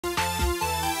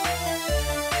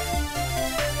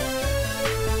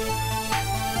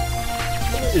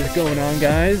What is going on,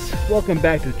 guys? Welcome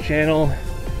back to the channel.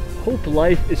 Hope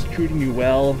life is treating you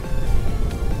well.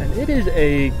 And it is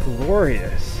a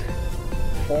glorious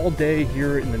fall day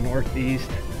here in the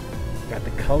Northeast. Got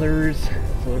the colors,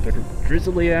 it's a little bit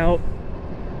drizzly out.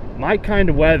 My kind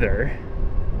of weather.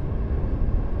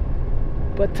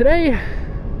 But today,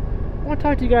 I want to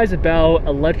talk to you guys about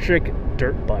electric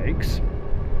dirt bikes.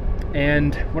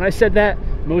 And when I said that,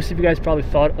 most of you guys probably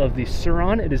thought of the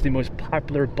Sur-Ron. It is the most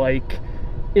popular bike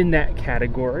in that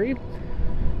category.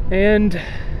 And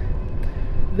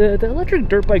the electric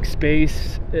dirt bike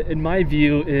space, in my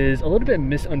view, is a little bit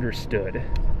misunderstood.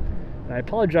 And I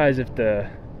apologize if the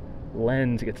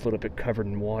lens gets a little bit covered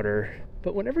in water.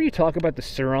 But whenever you talk about the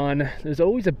Sur-Ron, there's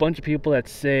always a bunch of people that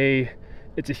say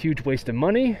it's a huge waste of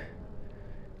money.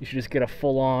 You should just get a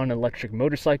full-on electric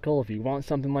motorcycle if you want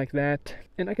something like that.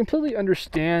 And I completely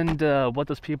understand what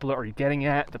those people are getting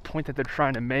at, the point that they're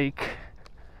trying to make.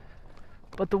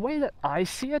 But the way that I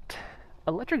see it,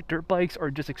 electric dirt bikes are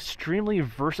just extremely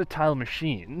versatile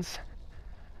machines.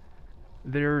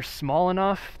 They're small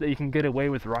enough that you can get away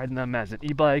with riding them as an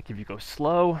e-bike if you go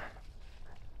slow.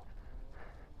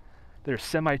 They're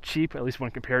semi-cheap, at least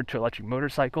when compared to electric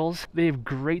motorcycles. They have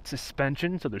great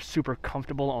suspension, so they're super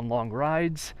comfortable on long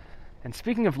rides. And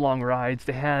speaking of long rides,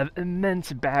 they have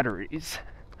immense batteries.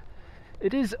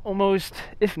 It is almost,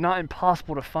 if not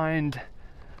impossible, to find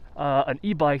an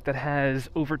e-bike that has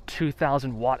over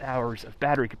 2,000 watt-hours of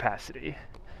battery capacity,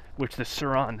 which the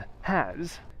Sur-Ron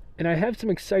has. And I have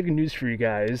some exciting news for you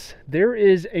guys. There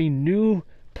is a new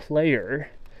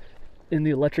player in the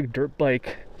electric dirt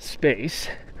bike space.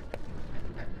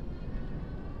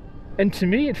 And to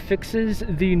me, it fixes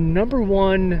the number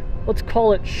one, let's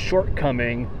call it,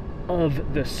 shortcoming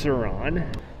of the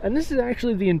Sur-Ron. And this is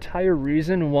actually the entire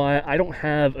reason why I don't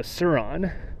have a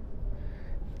Sur-Ron.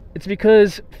 It's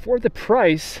because for the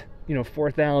price, you know,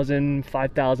 $4,000,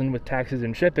 $5,000 with taxes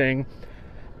and shipping,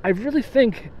 I really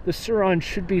think the Sur-Ron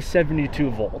should be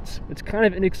 72 volts. It's kind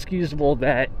of inexcusable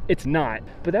that it's not,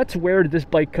 but that's where this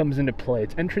bike comes into play.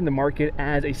 It's entering the market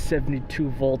as a 72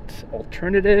 volt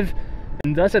alternative,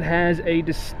 and thus it has a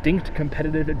distinct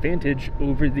competitive advantage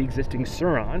over the existing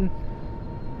Sur-Ron.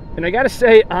 And I gotta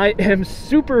say, I am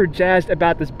super jazzed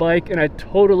about this bike, and I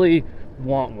totally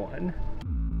want one.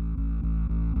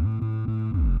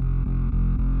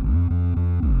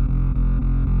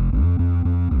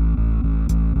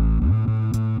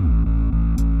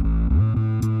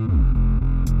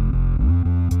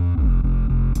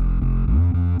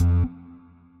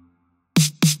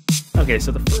 Okay,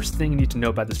 so the first thing you need to know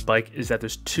about this bike is that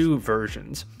there's two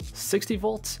versions, 60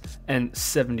 volts and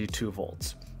 72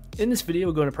 volts. In this video,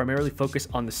 we're going to primarily focus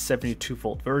on the 72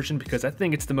 volt version because I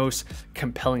think it's the most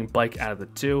compelling bike out of the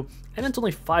two, and it's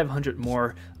only $500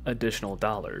 more additional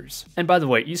dollars. And by the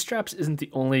way, E-Straps isn't the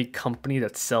only company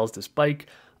that sells this bike.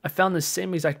 I found the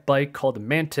same exact bike called the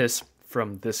Mantis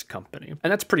from this company.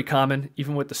 And that's pretty common.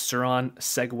 Even with the Sur-Ron,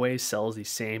 Segway sells the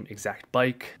same exact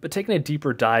bike. But taking a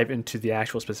deeper dive into the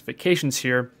actual specifications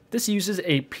here, this uses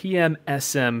a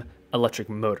PM-SM electric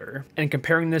motor. And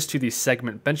comparing this to the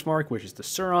segment benchmark, which is the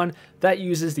Sur-Ron, that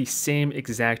uses the same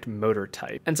exact motor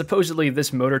type. And supposedly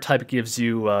this motor type gives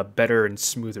you better and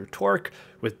smoother torque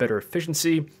with better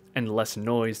efficiency and less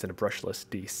noise than a brushless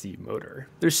DC motor.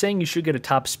 They're saying you should get a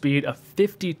top speed of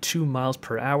 52 miles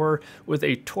per hour with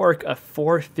a torque of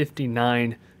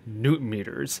 459 newton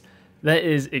meters. That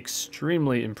is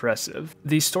extremely impressive.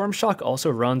 The Storm Shock also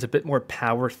runs a bit more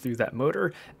power through that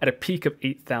motor at a peak of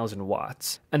 8,000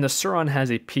 watts. And the Sur-Ron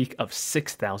has a peak of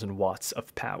 6,000 watts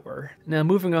of power. Now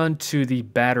moving on to the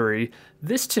battery,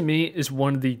 this to me is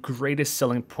one of the greatest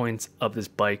selling points of this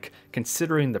bike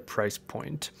considering the price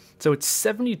point. So it's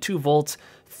 72 volts,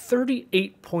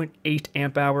 38.8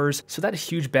 amp hours. So that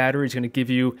huge battery is going to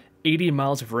give you 80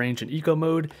 miles of range in eco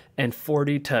mode and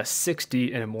 40 to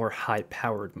 60 in a more high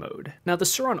powered mode. Now the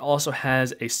Sur-Ron also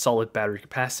has a solid battery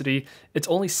capacity. It's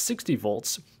only 60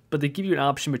 volts, but they give you an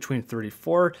option between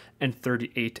 34 and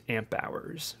 38 amp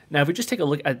hours. Now if we just take a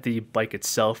look at the bike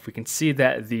itself, we can see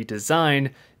that the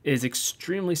design is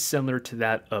extremely similar to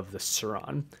that of the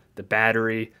Sur-Ron. The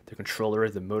battery, the controller,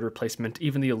 the motor placement,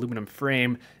 even the aluminum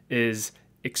frame is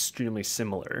extremely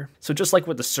similar. So just like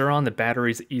with the Sur-Ron, the battery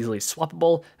is easily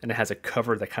swappable and it has a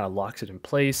cover that kind of locks it in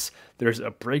place. There's a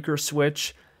breaker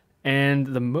switch, and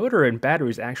the motor and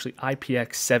battery is actually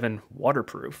IPX7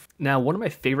 waterproof. Now, one of my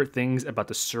favorite things about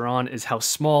the Sur-Ron is how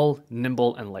small,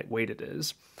 nimble, and lightweight it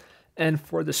is. And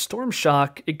for the Storm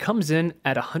Shock, it comes in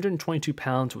at 122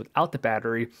 pounds without the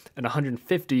battery and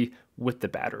 150 with the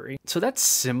battery. So that's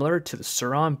similar to the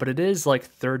Sur-Ron, but it is like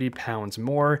 30 pounds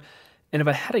more. And if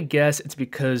I had to guess, it's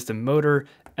because the motor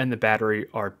and the battery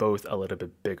are both a little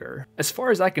bit bigger. As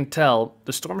far as I can tell,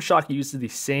 the Storm Shock uses the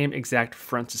same exact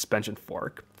front suspension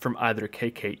fork from either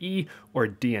KKE or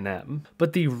D&M,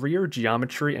 but the rear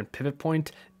geometry and pivot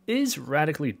point is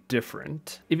radically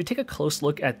different. If you take a close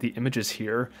look at the images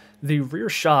here, the rear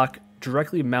shock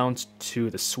directly mounts to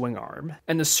the swing arm,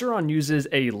 and the Sur-Ron uses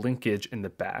a linkage in the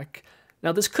back.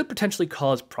 Now this could potentially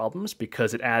cause problems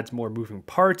because it adds more moving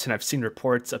parts, and I've seen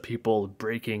reports of people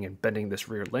breaking and bending this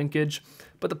rear linkage,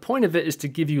 but the point of it is to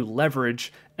give you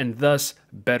leverage and thus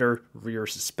better rear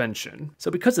suspension. So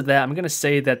because of that, I'm going to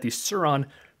say that the Sur-Ron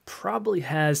probably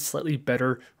has slightly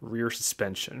better rear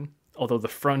suspension, although the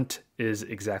front is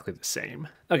exactly the same.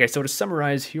 Okay, so to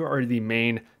summarize, here are the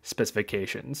main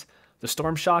specifications. The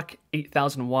Storm Shock,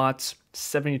 8,000 watts,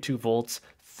 72 volts,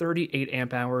 38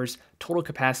 amp hours, total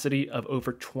capacity of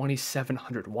over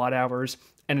 2,700 watt hours,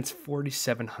 and it's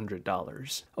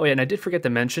 $4,700. Oh yeah, and I did forget to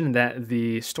mention that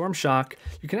the Storm Shock,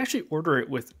 you can actually order it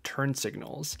with turn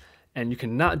signals, and you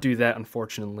cannot do that,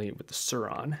 unfortunately, with the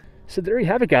Sur-Ron. So there you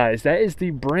have it, guys. That is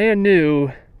the brand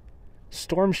new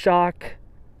Storm Shock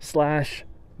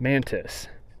 / Mantis.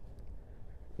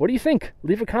 What do you think?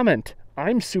 Leave a comment.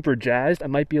 I'm super jazzed. I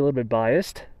might be a little bit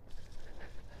biased.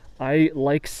 I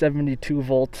like 72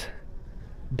 volt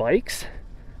bikes,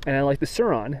 and I like the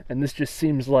Sur-Ron, and this just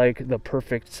seems like the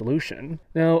perfect solution.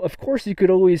 Now, of course, you could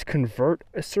always convert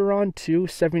a Sur-Ron to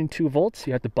 72 volts.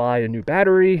 You have to buy a new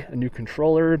battery, a new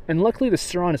controller, and luckily the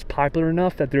Sur-Ron is popular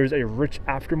enough that there's a rich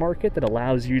aftermarket that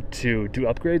allows you to do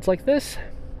upgrades like this.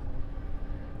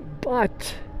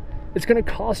 But it's going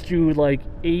to cost you like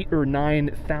 $8,000 or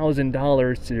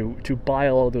 $9,000 to buy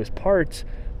all of those parts,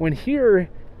 when here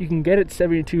you can get it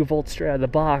 72 volts straight out of the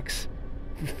box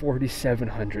for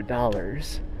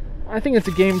 $4,700. I think it's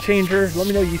a game changer. Let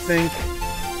me know what you think,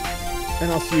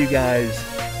 and I'll see you guys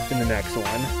in the next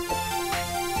one.